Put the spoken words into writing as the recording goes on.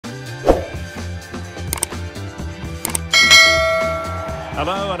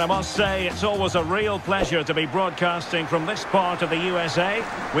Hello, and I must say it's always a real pleasure to be broadcasting from this part of the USA.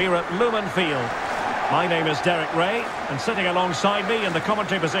 We're at Lumen Field. My name is Derek Ray, and sitting alongside me in the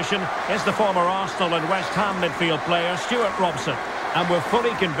commentary position is the former Arsenal and West Ham midfield player Stuart Robson. And we're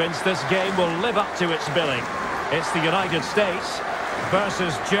fully convinced this game will live up to its billing. It's the United States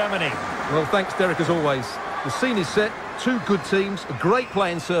versus Germany. Well, thanks, Derek, as always. The scene is set, two good teams, a great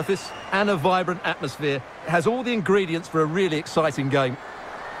playing surface and a vibrant atmosphere. It has all the ingredients for a really exciting game.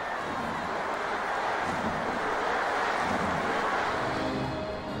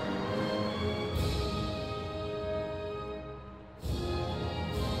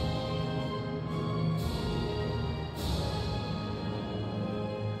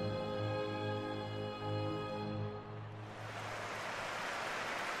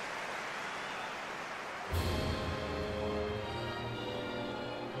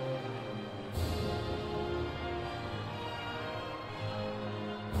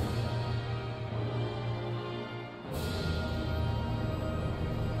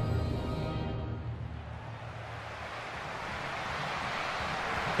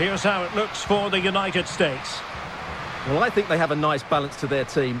 Here's how it looks for the United States. Well, I think they have a nice balance to their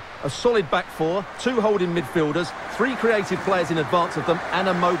team. A solid back four, two holding midfielders, three creative players in advance of them, and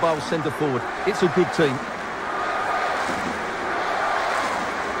a mobile centre forward. It's a good team.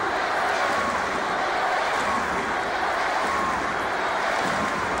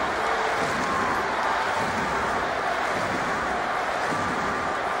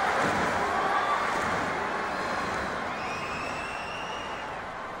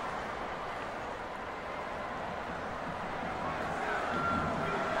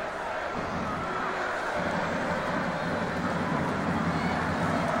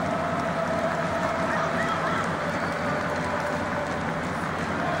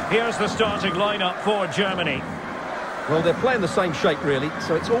 Here's the starting lineup for Germany. Well, they're playing the same shape, really,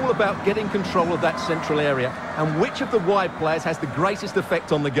 so it's all about getting control of that central area and which of the wide players has the greatest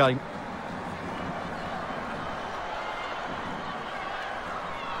effect on the game.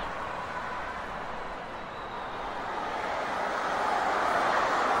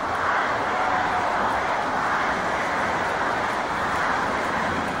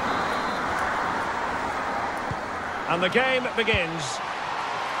 And the game begins.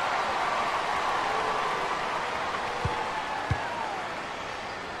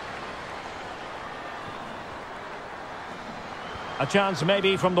 A chance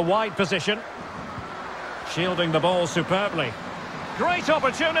maybe from the wide position. Shielding the ball superbly. Great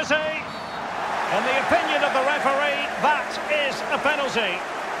opportunity. In the opinion of the referee, that is a penalty.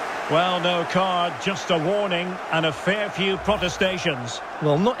 Well, no card, just a warning and a fair few protestations.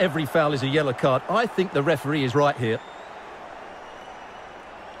 Well, not every foul is a yellow card. I think the referee is right here.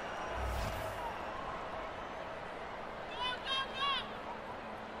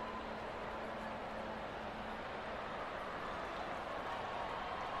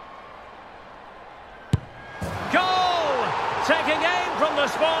 Taking aim from the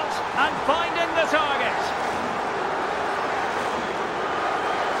spot and finding the target.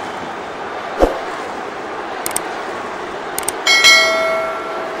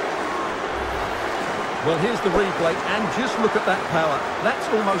 Well, here's the replay, and just look at that power. That's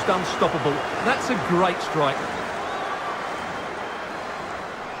almost unstoppable. That's a great strike.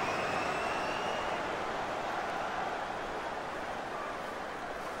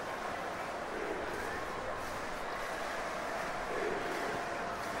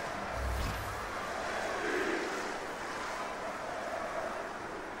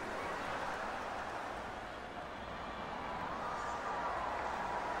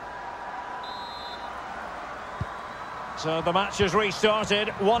 So the match has restarted,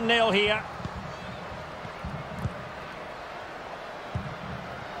 1-0 here.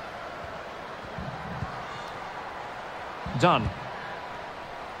 Done.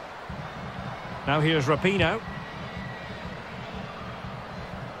 Now here's Rapinoe.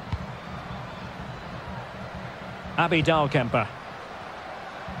 Abby Dahlkemper.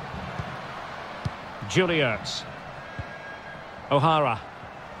 Julius. O'Hara.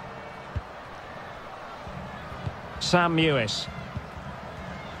 Sam Mewis.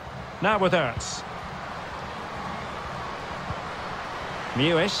 Now with Ertz.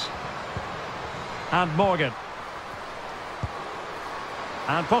 Mewis. And Morgan.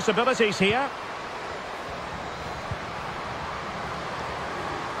 And possibilities here.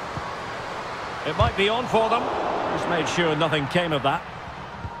 It might be on for them. Just made sure nothing came of that.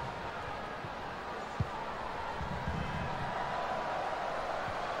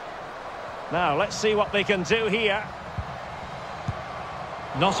 Now, let's see what they can do here.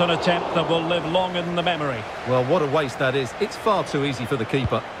 Not an attempt that will live long in the memory. Well, what a waste that is. It's far too easy for the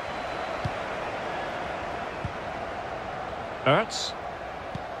keeper. Ertz.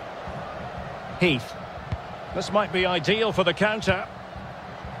 Heath. This might be ideal for the counter.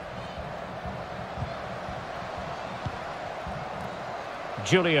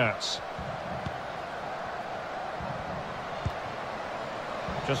 Ertz.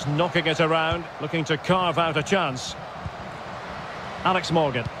 Just knocking it around, looking to carve out a chance. Alex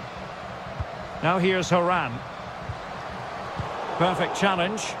Morgan. Now here's Horan. Perfect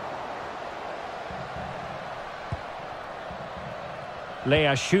challenge.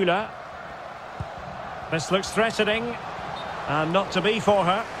 Lea Schuler. This looks threatening. And not to be for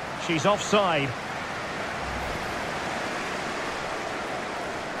her. She's offside.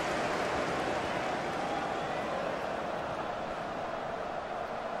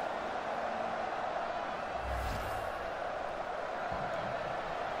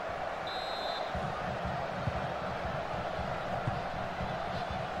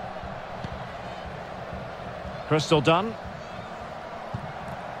 Crystal done.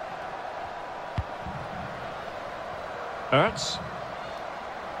 Ertz.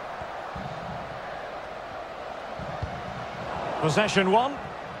 Possession one.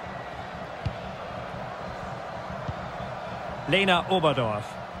 Lena Oberdorf.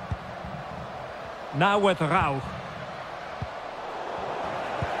 Now with Rauch.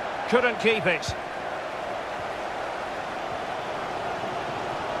 Couldn't keep it.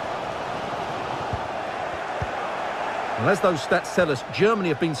 Well, as those stats tell us, Germany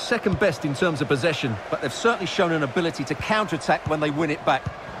have been second best in terms of possession, but they've certainly shown an ability to counter-attack when they win it back.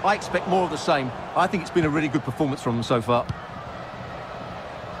 I expect more of the same. I think it's been a really good performance from them so far.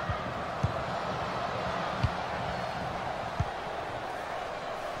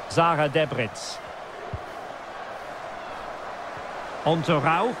 Zara Debritz. On to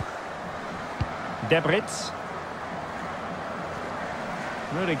Rauch. Debritz.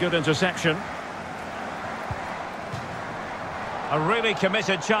 Really good interception. A really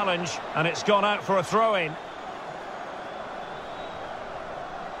committed challenge, and it's gone out for a throw-in.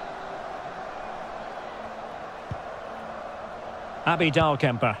 Abby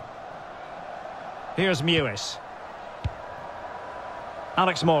Dahlkemper. Here's Mewis.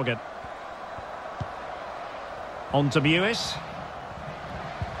 Alex Morgan. On to Mewis.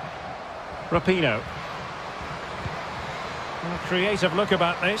 Rapinoe. A creative look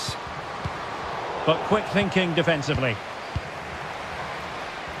about this, but quick thinking defensively.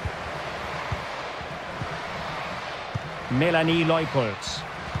 Melanie Leupolz.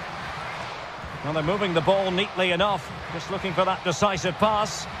 Well, they're moving the ball neatly enough. Just looking for that decisive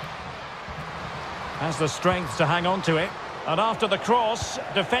pass. Has the strength to hang on to it. And after the cross,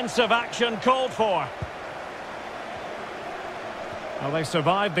 defensive action called for. Well, they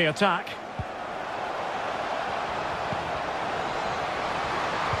survived the attack.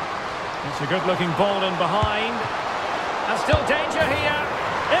 It's a good-looking ball in behind. And still danger here.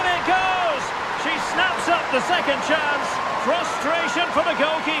 In it goes! She snaps up the second chance. Frustration for the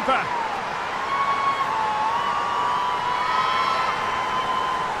goalkeeper.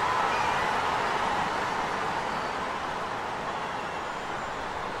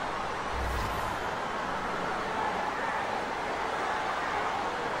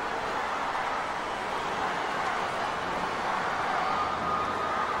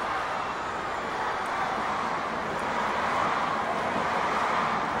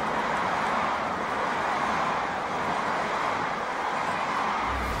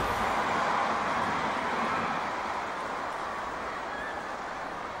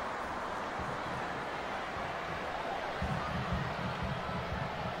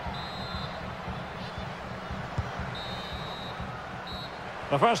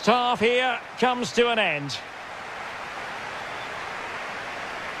 The first half here comes to an end.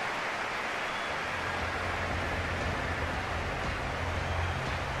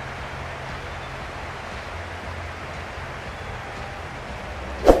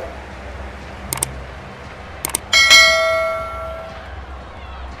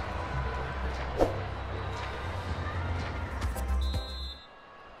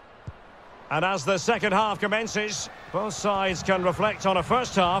 And as the second half commences, both sides can reflect on a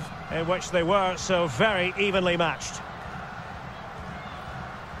first half in which they were so very evenly matched.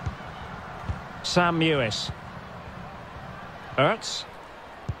 Sam Mewis. Ertz.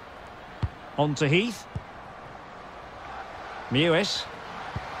 On to Heath. Mewis.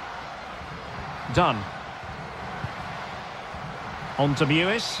 Dunn. On to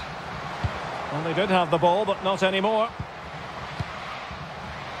Mewis. Well, they did have the ball, but not anymore.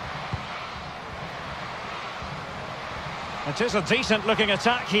 It is a decent-looking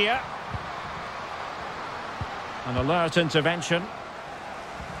attack here. An alert intervention.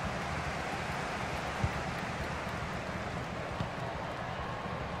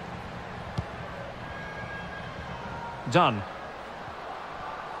 Done.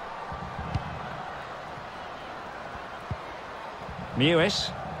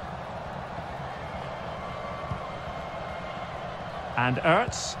 Mewis. And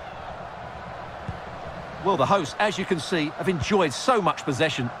Ertz. Well, the hosts, as you can see, have enjoyed so much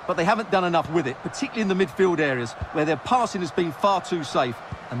possession, but they haven't done enough with it, particularly in the midfield areas, where their passing has been far too safe.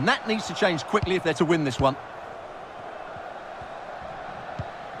 And that needs to change quickly if they're to win this one.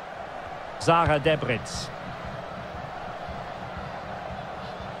 Zara Debritz.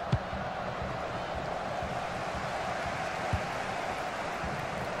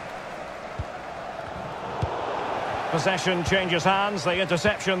 Possession changes hands, the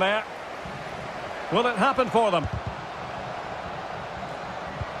interception there. Will it happen for them?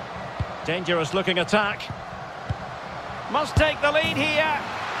 Dangerous looking attack. Must take the lead here.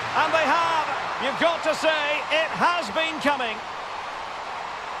 And they have. You've got to say, it has been coming.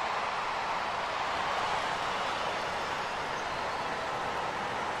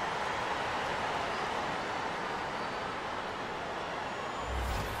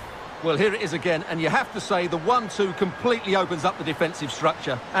 Well, here it is again, and you have to say the 1-2 completely opens up the defensive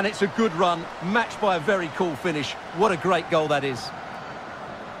structure. And it's a good run, matched by a very cool finish. What a great goal that is.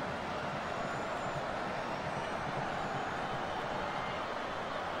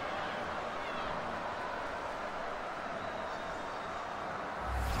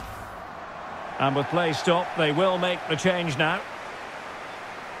 And with play stopped, they will make the change now.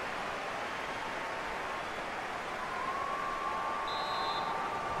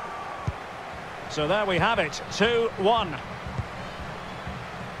 So there we have it, 2-1.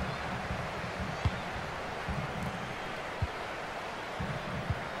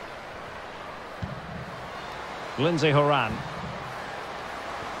 Lindsay Horan.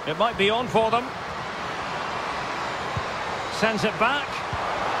 It might be on for them. Sends it back.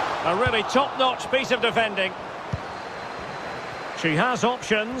 A really top-notch piece of defending. She has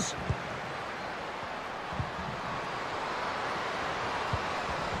options.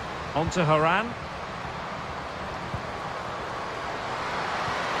 On to Horan.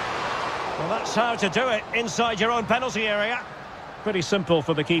 Well, that's how to do it inside your own penalty area. Pretty simple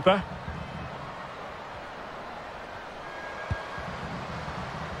for the keeper.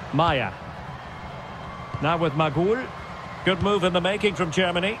 Maya. Now with Magul. Good move in the making from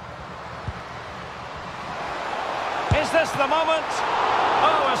Germany. Is this the moment?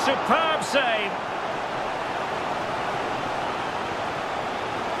 Oh, a superb save.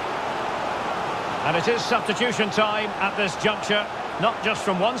 And it is substitution time at this juncture, not just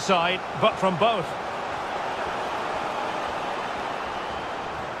from one side, but from both.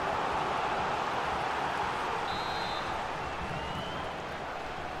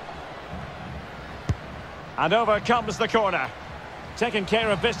 And over comes the corner. Taking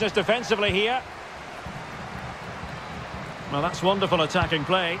care of business defensively here. Well, that's wonderful attacking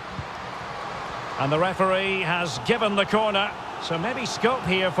play. And the referee has given the corner. So maybe scope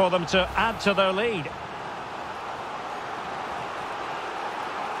here for them to add to their lead.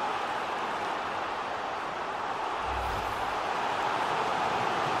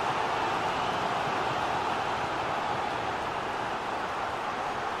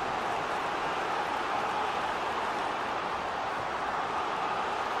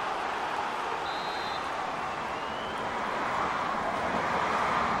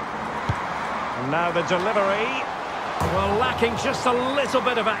 And now the delivery. Well, lacking just a little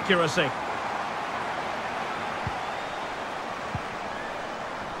bit of accuracy.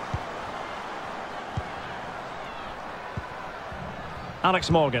 Alex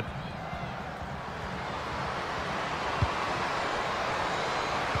Morgan.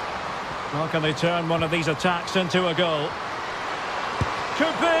 How can they turn one of these attacks into a goal?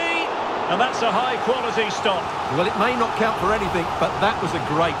 Could be! And that's a high-quality stop. Well, it may not count for anything, but that was a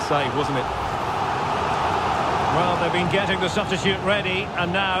great save, wasn't it? Well, they've been getting the substitute ready,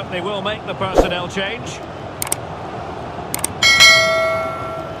 and now they will make the personnel change.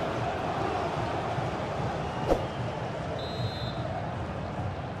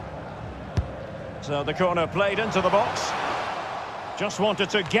 So the corner played into the box. Just wanted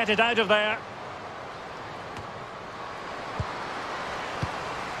to get it out of there.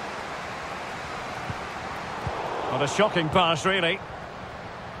 What a shocking pass, really.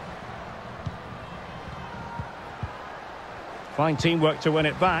 Fine teamwork to win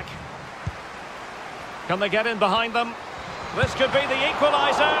it back. Can they get in behind them? This could be the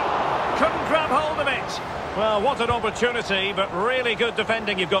equaliser. Couldn't grab hold of it. Well, what an opportunity, but really good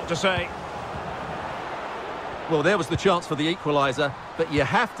defending, you've got to say. Well, there was the chance for the equaliser, but you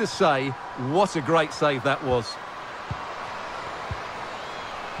have to say, what a great save that was.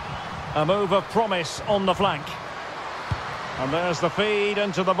 A move of promise on the flank. And there's the feed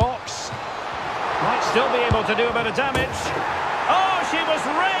into the box. Might still be able to do a bit of damage. Oh, she was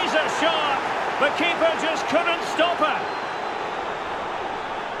razor sharp. The keeper just couldn't stop her.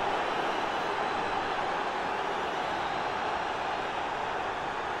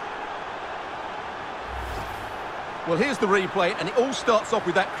 Well, here's the replay, and it all starts off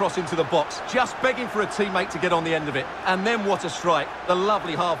with that cross into the box, just begging for a teammate to get on the end of it. And then what a strike, the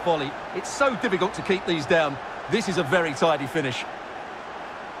lovely half volley. It's so difficult to keep these down. This is a very tidy finish.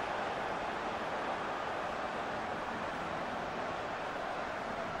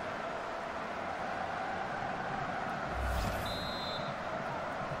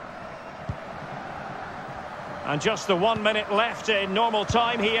 And just the 1 minute left in normal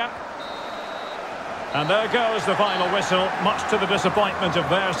time here. And there goes the final whistle, much to the disappointment of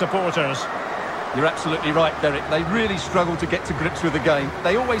their supporters. You're absolutely right, Derek. They really struggle to get to grips with the game.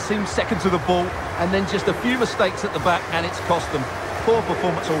 They always seem second to the ball, and then just a few mistakes at the back, and it's cost them. Poor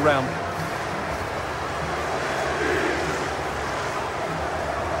performance all round.